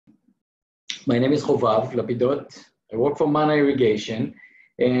My name is Hovav, Lapidot. I work for Manna Irrigation,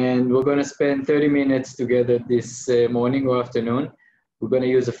 and we're going to spend 30 minutes together this morning or afternoon. We're going to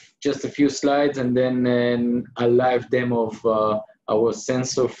use just a few slides and then a live demo of our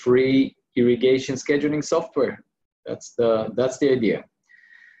sensor-free irrigation scheduling software. That's the idea.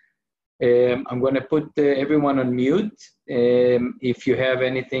 I'm going to put everyone on mute. If you have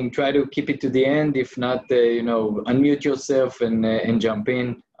anything, try to keep it to the end. If not, unmute yourself and jump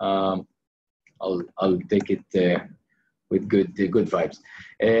in. I'll take it with good vibes.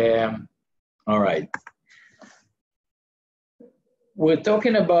 All right. We're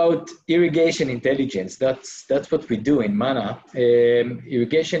talking about irrigation intelligence. That's what we do in Manna.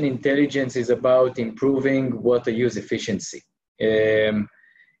 Irrigation intelligence is about improving water use efficiency.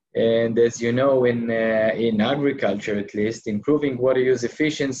 And as you know, in agriculture at least, improving water use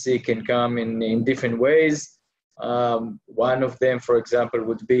efficiency can come in different ways. One of them, for example,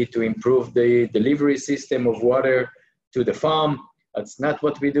 would be to improve the delivery system of water to the farm. That's not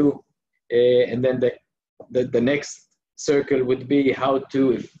what we do. And then the next circle would be how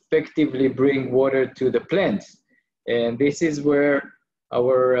to effectively bring water to the plants. And this is where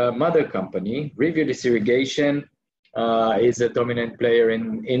our mother company, Manna Irrigation, is a dominant player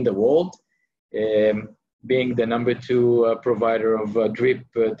in the world, being the #2 provider of drip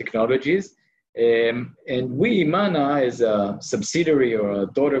technologies. And we, Manna, as a subsidiary or a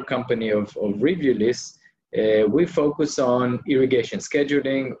daughter company of Reviewless, we focus on irrigation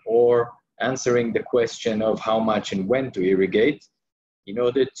scheduling or answering the question of how much and when to irrigate in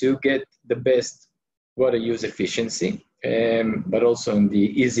order to get the best water use efficiency, but also in the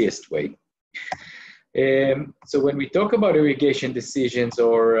easiest way. So when we talk about irrigation decisions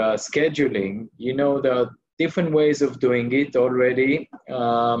or scheduling, there are different ways of doing it already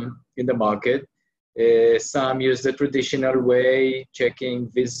in the market. Some use the traditional way,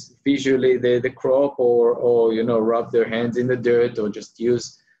 checking visually the crop or rub their hands in the dirt or just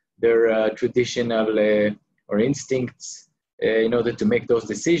use their traditional or instincts in order to make those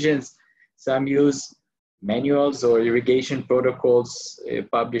decisions. Some use manuals or irrigation protocols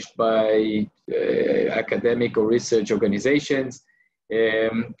published by academic or research organizations.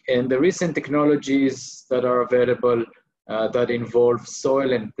 And the recent technologies that are available that involve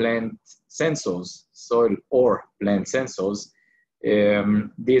soil and plant sensors, soil or plant sensors.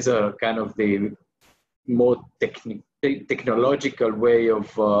 These are kind of the more technological way of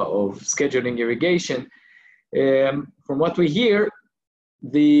scheduling irrigation. From what we hear,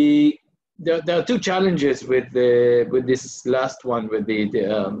 there are two challenges with this last one, with the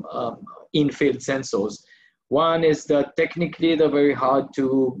in-field sensors. One is that technically they're very hard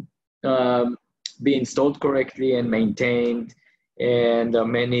to be installed correctly and maintained, and there are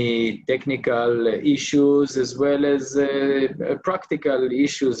many technical issues as well as practical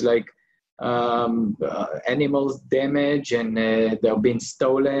issues like animals damage and they're being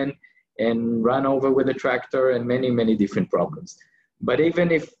stolen and run over with a tractor and many different problems. But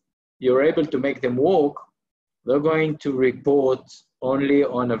even if you're able to make them work, they're going to report only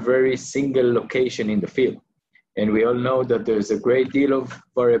on a very single location in the field. And we all know that there's a great deal of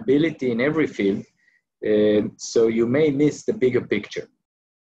variability in every field. So you may miss the bigger picture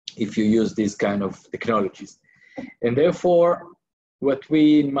if you use these kind of technologies. And therefore, what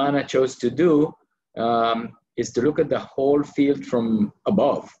we in Manna chose to do is to look at the whole field from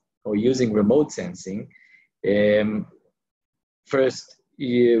above or using remote sensing. First,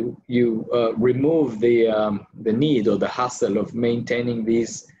 you remove the need or the hassle of maintaining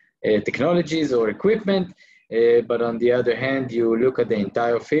these technologies or equipment, but on the other hand, you look at the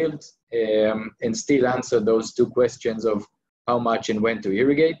entire field and still answer those two questions of how much and when to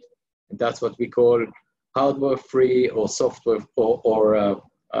irrigate. And that's what we call hardware-free or software or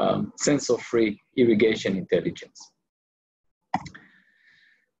sensor-free irrigation intelligence.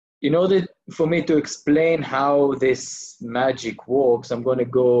 In order for me to explain how this magic works, I'm going to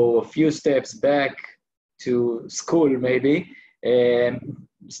go a few steps back to school maybe,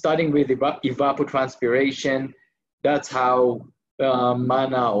 starting with evapotranspiration. That's how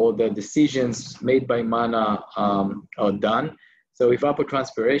Manna or the decisions made by Manna are done. So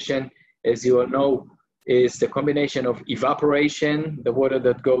evapotranspiration, as you all know, is the combination of evaporation, the water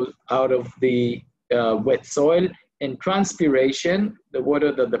that goes out of the wet soil, and transpiration, the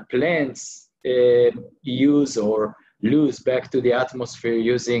water that the plants use or lose back to the atmosphere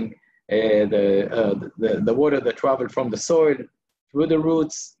using the water that traveled from the soil through the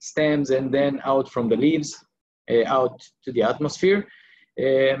roots, stems, and then out from the leaves, out to the atmosphere.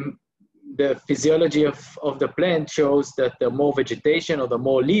 The physiology of the plant shows that the more vegetation or the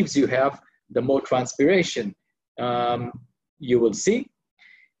more leaves you have, the more transpiration you will see.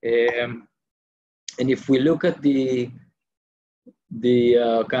 And if we look at the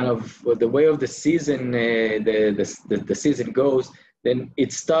kind of the way of the season, the season goes, then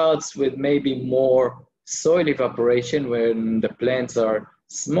it starts with maybe more soil evaporation when the plants are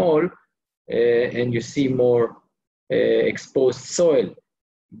small, and you see more exposed soil.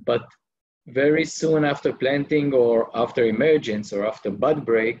 But very soon after planting or after emergence or after bud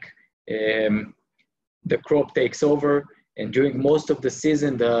break, the crop takes over, and during most of the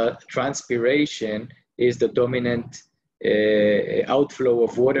season, the transpiration is the dominant outflow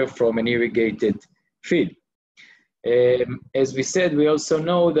of water from an irrigated field. As we said, we also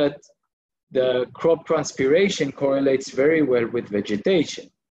know that the crop transpiration correlates very well with vegetation.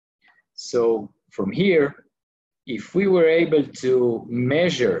 So from here, if we were able to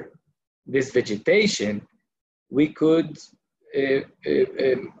measure this vegetation, we could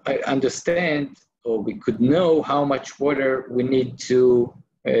understand, or we could know how much water we need to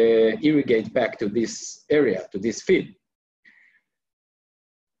irrigate back to this area, to this field.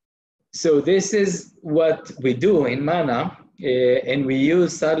 So this is what we do in Manna, and we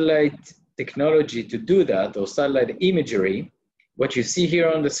use satellite technology to do that, or satellite imagery. What you see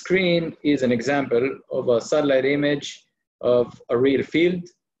here on the screen is an example of a satellite image of a real field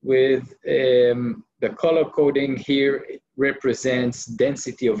with the color coding here represents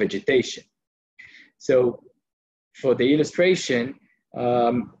density of vegetation. So for the illustration,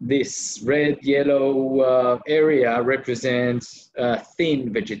 this red-yellow area represents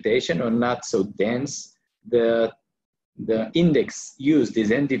thin vegetation, or not so dense. The index used is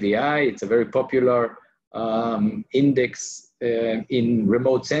NDVI. It's a very popular index in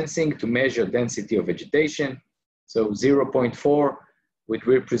remote sensing to measure density of vegetation. So 0.4 would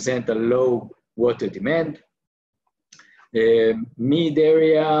represent a low water demand. Mid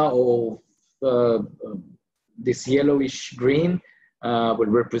area of this yellowish green would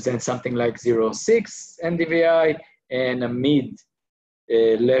represent something like 0.6 NDVI and a mid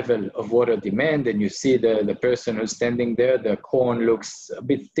level of water demand. And you see the person who's standing there, the corn looks a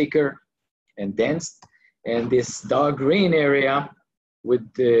bit thicker and dense. And this dark green area would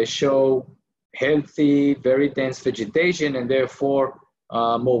show healthy, very dense vegetation, and therefore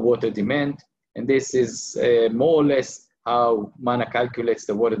more water demand. And this is more or less how Manna calculates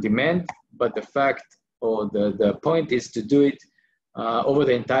the water demand. But the fact, or the point, is to do it over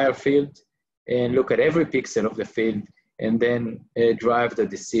the entire field and look at every pixel of the field, and then drive the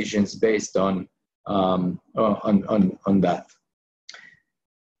decisions based on that.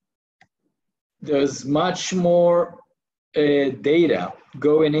 There's much more data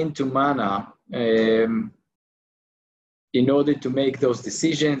going into Manna in order to make those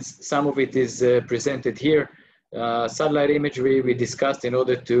decisions. Some of it is presented here. Satellite imagery we discussed in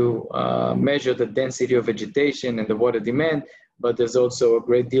order to measure the density of vegetation and the water demand, but there's also a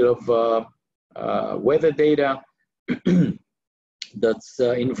great deal of weather data that's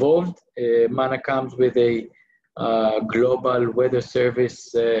involved. Manna comes with a global weather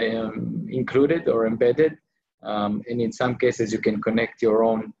service included or embedded, and in some cases you can connect your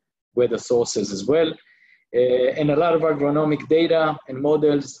own weather sources as well, and a lot of agronomic data and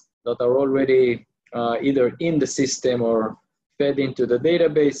models that are already either in the system or fed into the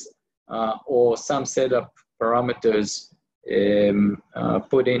database, or some setup parameters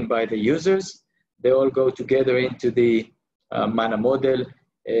put in by the users. They all go together into the Manna model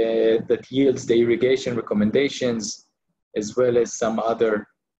that yields the irrigation recommendations, as well as some other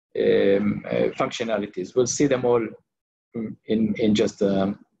functionalities. We'll see them all in just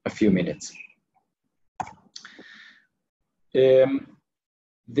a few minutes.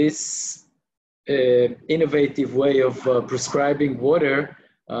 This innovative way of prescribing water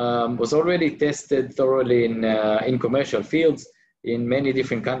was already tested thoroughly in commercial fields in many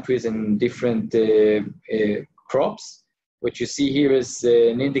different countries and different crops. What you see here is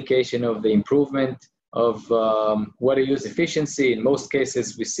an indication of the improvement of water use efficiency. In most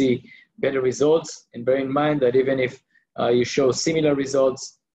cases, we see better results. And bear in mind that even if you show similar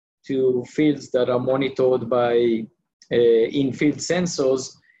results to fields that are monitored by in-field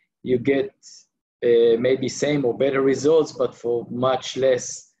sensors, you get maybe same or better results, but for much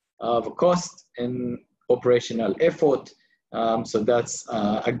less of a cost and operational effort. So that's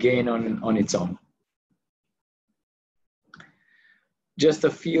a gain on its own. Just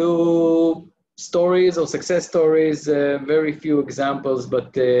a few stories or success stories, very few examples,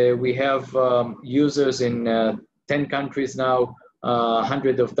 but we have users in 10 countries now,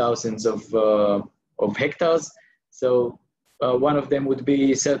 hundreds of thousands of hectares. So one of them would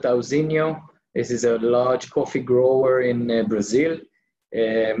be Sertãozinho. This is a large coffee grower in Brazil.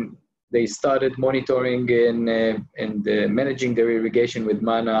 They started monitoring and managing their irrigation with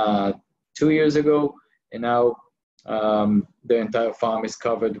Manna 2 years ago, and now the entire farm is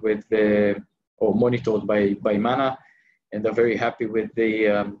covered with or monitored by Manna, and they're very happy with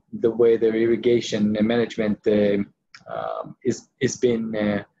the way their irrigation management is being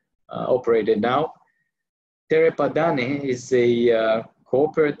operated now. Terre Padane is a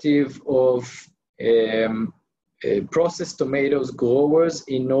cooperative of processed tomatoes growers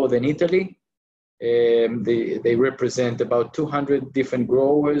in northern Italy. They represent about 200 different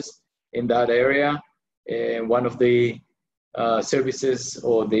growers in that area. And one of the services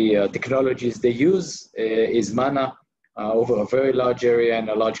or the technologies they use is Manna over a very large area and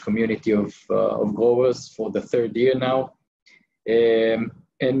a large community of growers for the third year now. And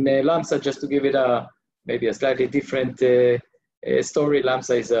Lamsa, just to give it maybe a slightly different story,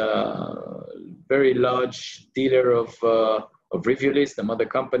 Lamsa is a very large dealer of Rivulis, the mother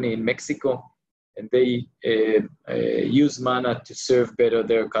company in Mexico, and they use Manna to serve better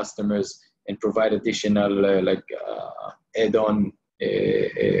their customers and provide additional add-on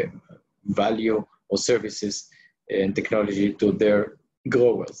value or services and technology to their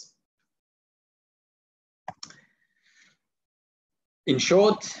growers. In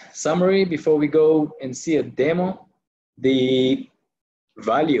short summary, before we go and see a demo, the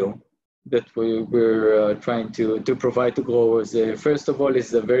value that we're trying to provide to growers, first of all,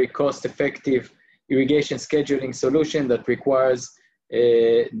 is a very cost-effective irrigation scheduling solution that requires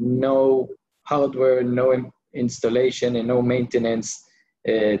no hardware, no installation, and no maintenance.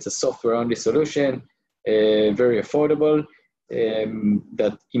 It's a software-only solution, very affordable,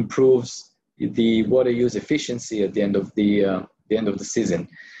 that improves the water use efficiency at the end of the season.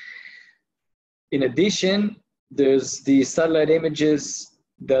 In addition, there's the satellite images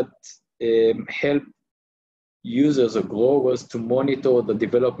that help users or growers to monitor the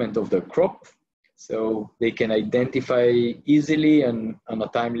development of their crop, so they can identify easily and in a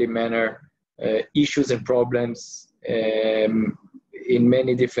timely manner issues and problems in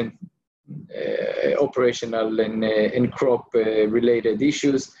many different operational and crop related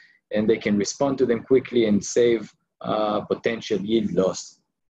issues, and they can respond to them quickly and save potential yield loss.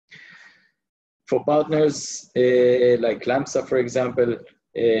 For partners like Lamsa, for example,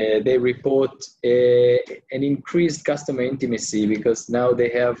 they report an increased customer intimacy because now they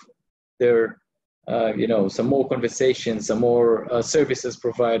have their some more conversations, some more services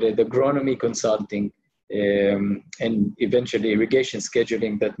provided, agronomy consulting, and eventually irrigation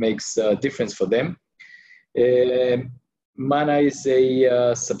scheduling that makes a difference for them. Manna is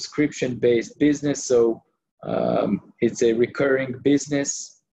a subscription-based business, so it's a recurring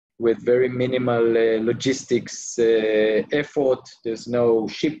business with very minimal logistics effort. There's no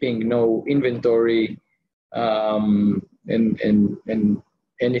shipping, no inventory, and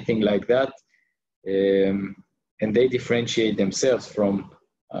anything like that. And they differentiate themselves from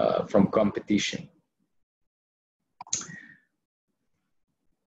competition.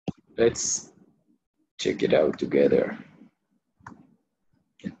 Let's check it out together.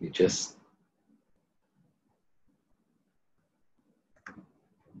 Let me just.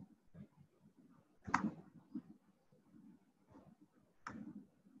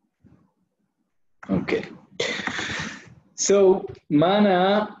 Okay. So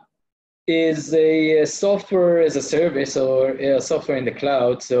Manna is a software as a service or a software in the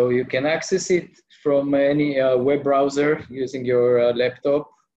cloud. So you can access it from any web browser using your laptop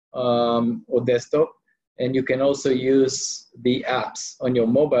or desktop. And you can also use the apps on your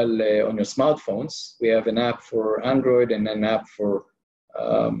mobile, on your smartphones. We have an app for Android and an app for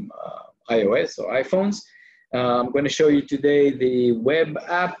iOS or iPhones. I'm going to show you today the web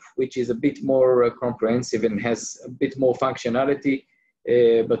app, which is a bit more comprehensive and has a bit more functionality,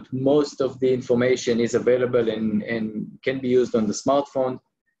 but most of the information is available and can be used on the smartphone,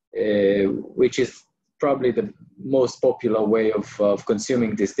 which is probably the most popular way of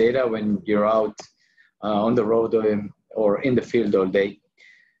consuming this data when you're out on the road or in the field all day.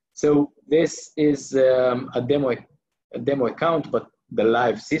 So this is a demo account, but the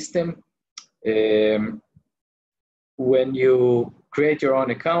live system. When you create your own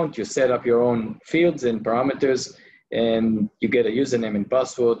account, you set up your own fields and parameters, and you get a username and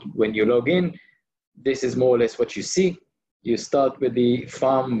password. When you log in, this is more or less what you see. You start with the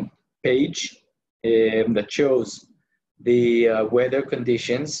farm page that shows the weather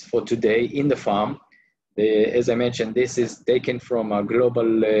conditions for today in the farm. As I mentioned, this is taken from a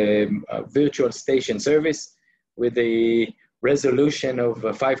global virtual station service with a resolution of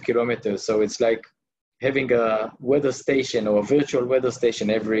 5 kilometers. So it's like having a weather station or a virtual weather station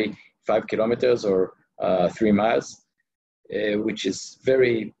every 5 kilometers or 3 miles, which is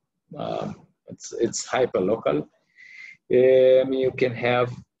very, it's hyper local. You can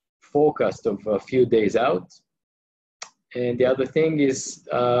have forecast of a few days out. And the other thing is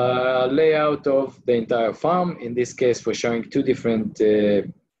layout of the entire farm. In this case, we're showing two different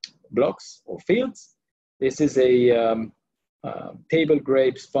blocks or fields. This is a table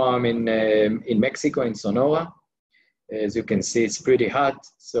grapes farm in Mexico, in Sonora. As you can see, it's pretty hot,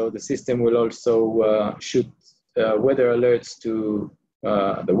 so the system will also shoot weather alerts to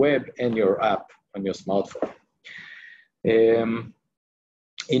the web and your app on your smartphone.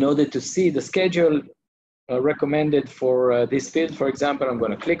 In order to see the schedule recommended for this field, for example, I'm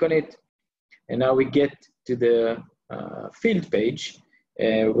going to click on it, and now we get to the field page,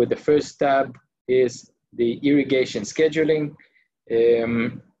 where the first tab is the irrigation scheduling.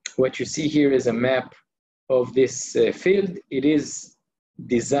 What you see here is a map of this field. It is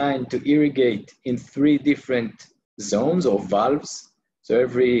designed to irrigate in 3 different zones or valves. So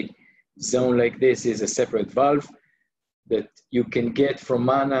every zone like this is a separate valve that you can get from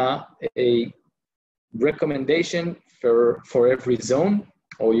Manna a recommendation for every zone,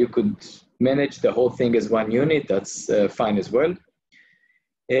 or you could manage the whole thing as one unit. That's fine as well.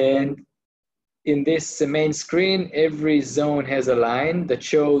 And in this main screen, every zone has a line that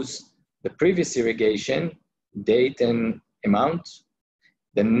shows the previous irrigation, date and amount,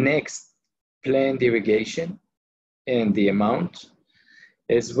 the next planned irrigation and the amount,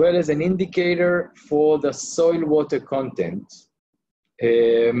 as well as an indicator for the soil water content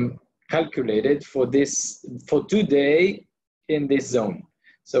calculated for today in this zone.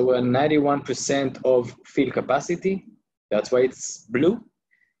 So we're 91% of field capacity. That's why it's blue.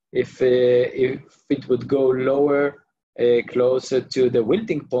 If it would go lower, closer to the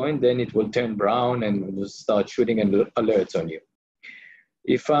wilting point, then it will turn brown and will start shooting alerts on you.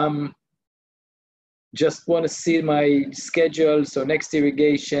 If I'm just want to see my schedule, so next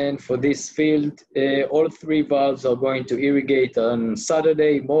irrigation for this field, all 3 valves are going to irrigate on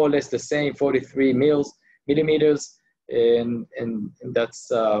Saturday, more or less the same, 43 millimeters, and that's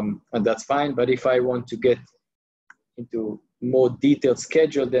fine. But if I want to get into more detailed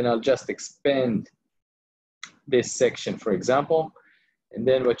schedule, then I'll just expand this section, for example. And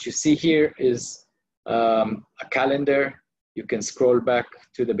then what you see here is a calendar. You can scroll back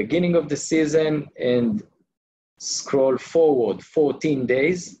to the beginning of the season and scroll forward 14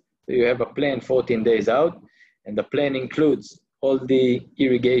 days. So you have a plan 14 days out, and the plan includes all the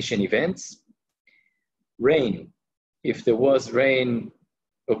irrigation events. Rain, if there was rain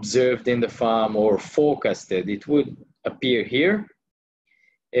observed in the farm or forecasted, it would appear here.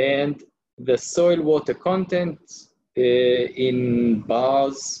 And the soil water content in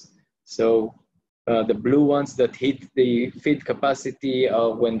bars. So the blue ones that hit the field capacity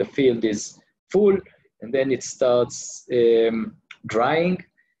are when the field is full, and then it starts drying.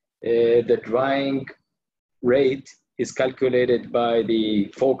 The drying rate is calculated by the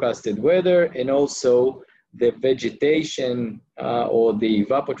forecasted weather, and also the vegetation or the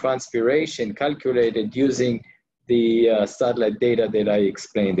evapotranspiration calculated using the satellite data that I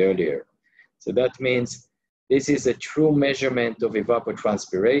explained earlier. So that means this is a true measurement of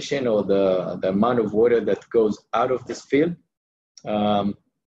evapotranspiration, or the amount of water that goes out of this field. And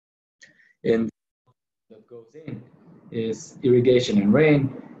that goes in is irrigation and rain,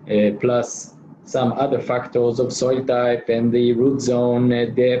 plus some other factors of soil type and the root zone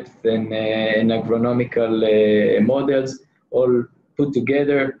depth and agronomical models, all put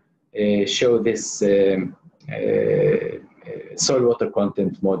together, show this soil water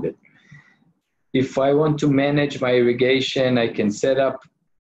content model. If I want to manage my irrigation, I can set up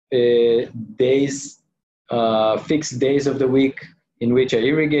days, fixed days of the week in which I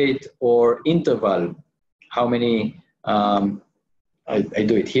irrigate, or interval, how many, I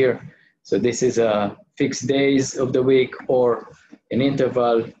do it here. So this is a fixed days of the week, or an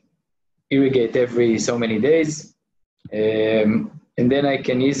interval, irrigate every so many days. And then I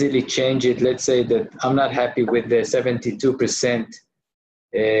can easily change it. Let's say that I'm not happy with the 72%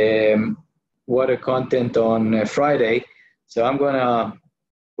 water content on Friday. So I'm gonna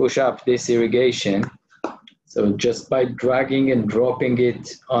push up this irrigation. So just by dragging and dropping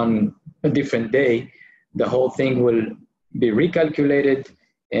it on a different day, the whole thing will be recalculated,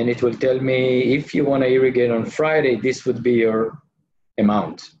 and it will tell me if you want to irrigate on Friday, this would be your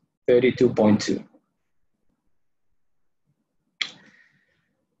amount, 32.2.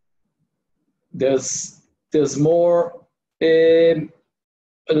 There's more, a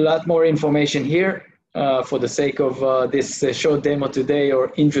lot more information here. For the sake of this short demo today,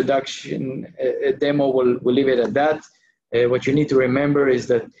 or introduction demo, we'll leave it at that. What you need to remember is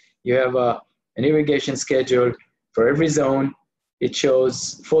that you have an irrigation schedule for every zone. It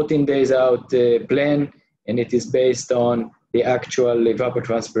shows 14 days out plan, and it is based on the actual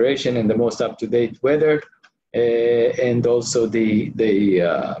evapotranspiration and the most up-to-date weather, and also the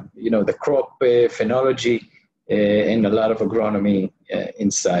crop phenology and a lot of agronomy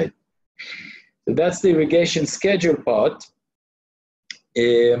inside. So that's the irrigation schedule part.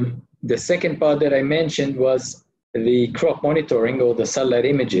 The second part that I mentioned was the crop monitoring, or the satellite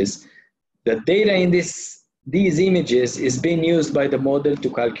images. The data in these images is being used by the model to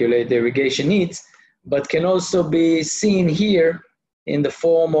calculate the irrigation needs, but can also be seen here in the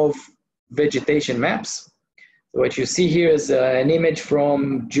form of vegetation maps. What you see here is an image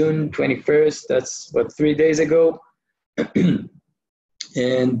from June 21st, that's 3 days ago.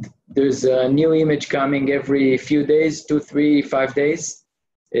 And there's a new image coming every few days, 2, 3, 5 days,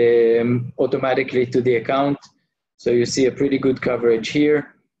 automatically to the account. So you see a pretty good coverage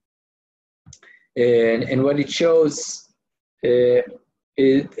here. And what it shows here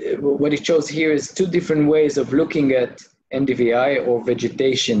is 2 different ways of looking at NDVI, or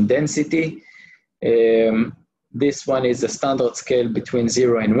vegetation density. This one is a standard scale between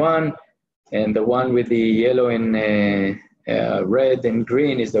 0 and 1, and the one with the yellow and red and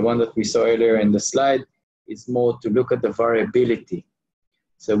green is the one that we saw earlier in the slide. It's more to look at the variability.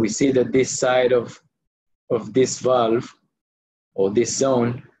 So we see that this side of this valve, or this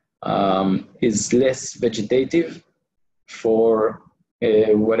zone, is less vegetative for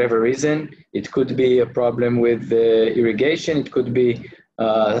whatever reason. It could be a problem with irrigation, it could be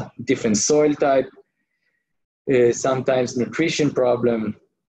different soil type, sometimes nutrition problem,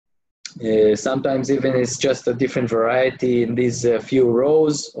 sometimes even it's just a different variety in these few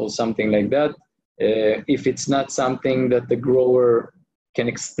rows or something like that. If it's not something that the grower can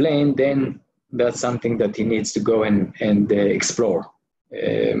explain, then that's something that he needs to go and explore.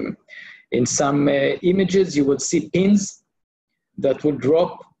 In some images, you would see pins that would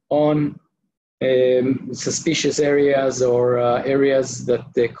drop on suspicious areas, or areas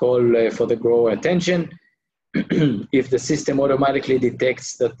that they call for the grower attention. If the system automatically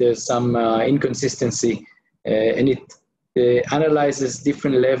detects that there's some inconsistency, and it analyzes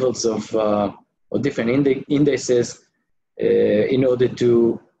different levels of or different indices in order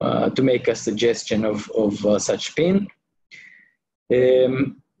to make a suggestion of such pin.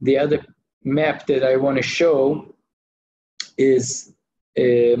 The other map that I want to show is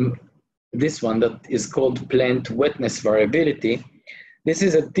this one that is called plant wetness variability. This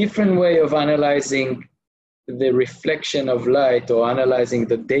is a different way of analyzing the reflection of light, or analyzing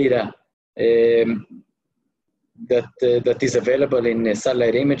the data that is available in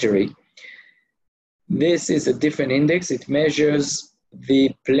satellite imagery. This is a different index. It measures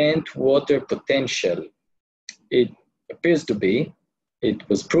the plant water potential. It appears to be, it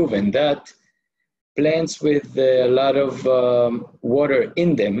was proven that plants with a lot of water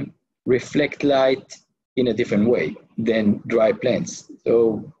in them reflect light in a different way than dry plants.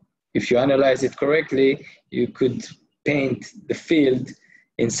 So if you analyze it correctly, you could paint the field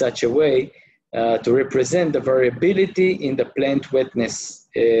in such a way to represent the variability in the plant wetness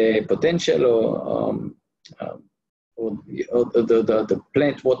potential, or the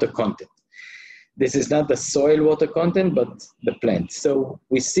plant water content. This is not the soil water content, but the plant. So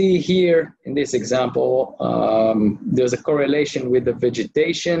we see here in this example, there's a correlation with the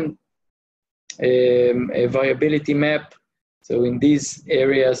vegetation, a variability map. So in these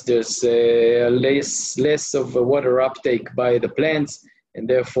areas, there's less of a water uptake by the plants, and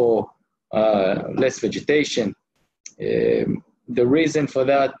therefore less vegetation. The reason for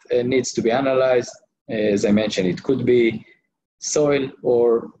that needs to be analyzed. As I mentioned, it could be soil,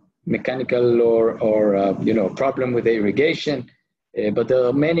 or mechanical, or problem with the irrigation. But there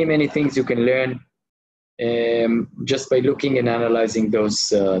are many things you can learn just by looking and analyzing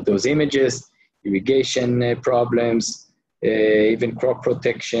those images. Irrigation problems, even crop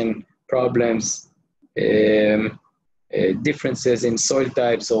protection problems, differences in soil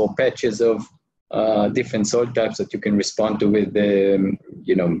types, or patches of different soil types that you can respond to with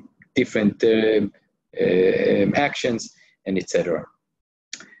different actions, and etc.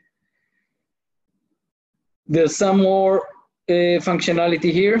 There's some more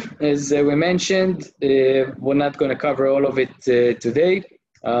functionality here, as we mentioned. We're not going to cover all of it today.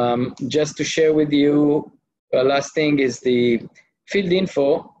 Just to share with you, last thing is the field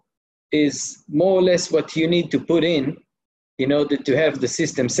info is more or less what you need to put in order to have the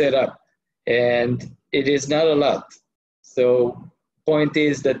system set up. And it is not a lot. So point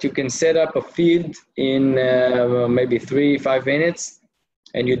is that you can set up a field in maybe 3-5 minutes,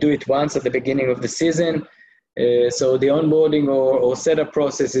 and you do it once at the beginning of the season. So the onboarding or setup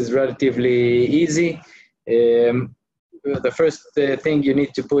process is relatively easy. the first thing you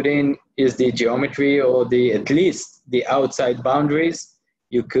need to put in is the geometry, or at least the outside boundaries.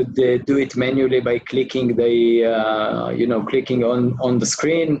 You could do it manually by clicking clicking on the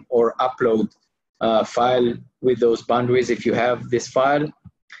screen, or upload a file with those boundaries if you have this file.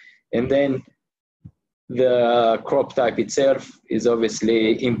 And then the crop type itself is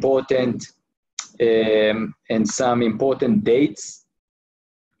obviously important, and some important dates,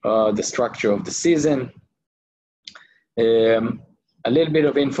 the structure of the season, a little bit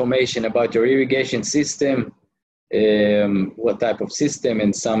of information about your irrigation system, what type of system,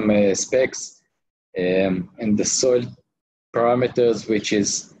 and some specs, and the soil parameters, which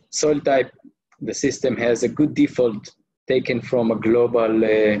is soil type. The system has a good default taken from a global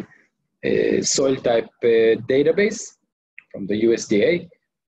soil type database from the USDA,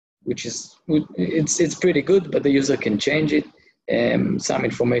 which is, it's pretty good, but the user can change it. Some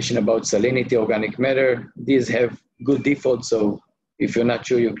information about salinity, organic matter. These have good default, so if you're not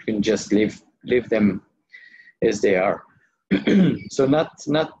sure, you can just leave them as they are. So not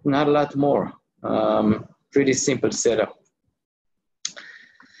a lot more. Pretty simple setup.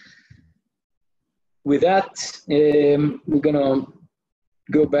 With that, we're gonna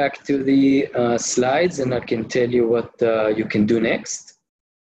go back to the slides, and I can tell you what you can do next,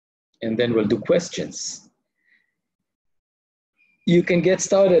 and then we'll do questions. You can get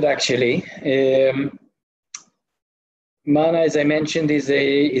started actually. Manna, as I mentioned, is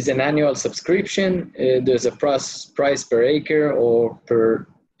an annual subscription. There's a price per acre or per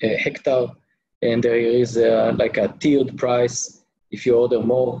hectare, and there is like a tiered price. If you order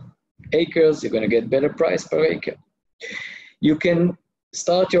more acres, you're going to get better price per acre. You can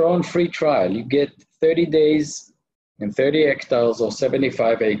start your own free trial. You get 30 days and 30 hectares or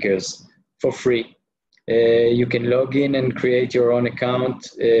 75 acres for free. You can log in and create your own account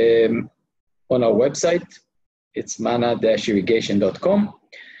on our website. It's manna-irrigation.com.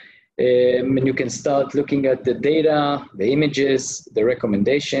 And you can start looking at the data, the images, the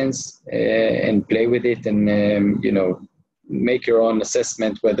recommendations, and play with it, and make your own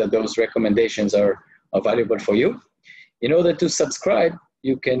assessment whether those recommendations are valuable for you. In order to subscribe,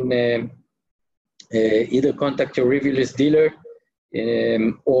 you can either contact your Reviewless dealer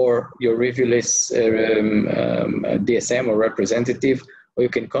or your Reviewless DSM or representative, or you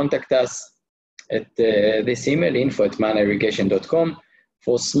can contact us at this email, info@mannairrigation.com.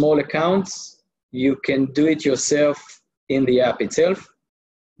 For small accounts, you can do it yourself in the app itself.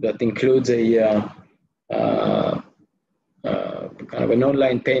 That includes a kind of an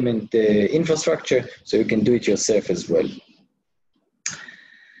online payment infrastructure, so you can do it yourself as well.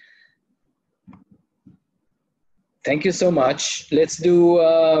 Thank you so much. Let's do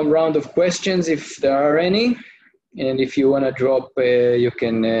a round of questions if there are any. And if you want to drop, you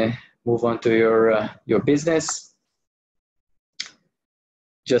can move on to your business.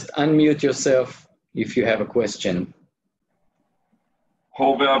 Just unmute yourself if you have a question.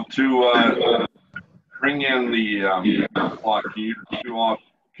 Hovav, to bring in the plot, can you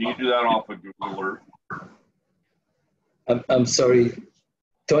do that off of Google Earth? I'm sorry,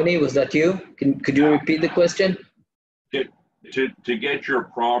 Tony, was that you? Could you repeat the question? To get your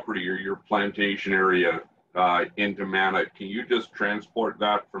property or your plantation area into Manna, can you just transport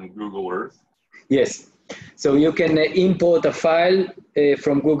that from Google Earth? Yes. So you can import a file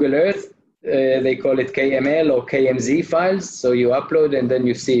from Google Earth. They call it KML or KMZ files. So you upload and then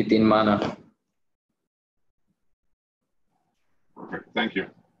you see it in Manna. Perfect. Thank you.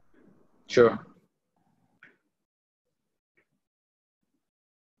 Sure.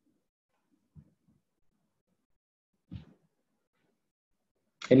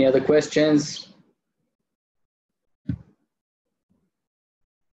 Any other questions?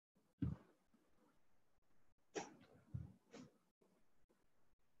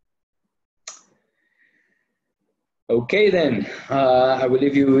 Okay, then I will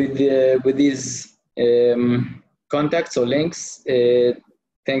leave you with these contacts or links.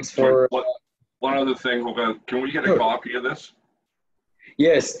 Thanks for. One other thing, can we get a copy of this?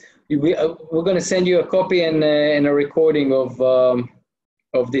 Yes, we're going to send you a copy and a recording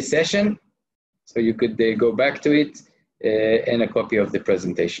of this session, so you could go back to it, and a copy of the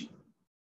presentation.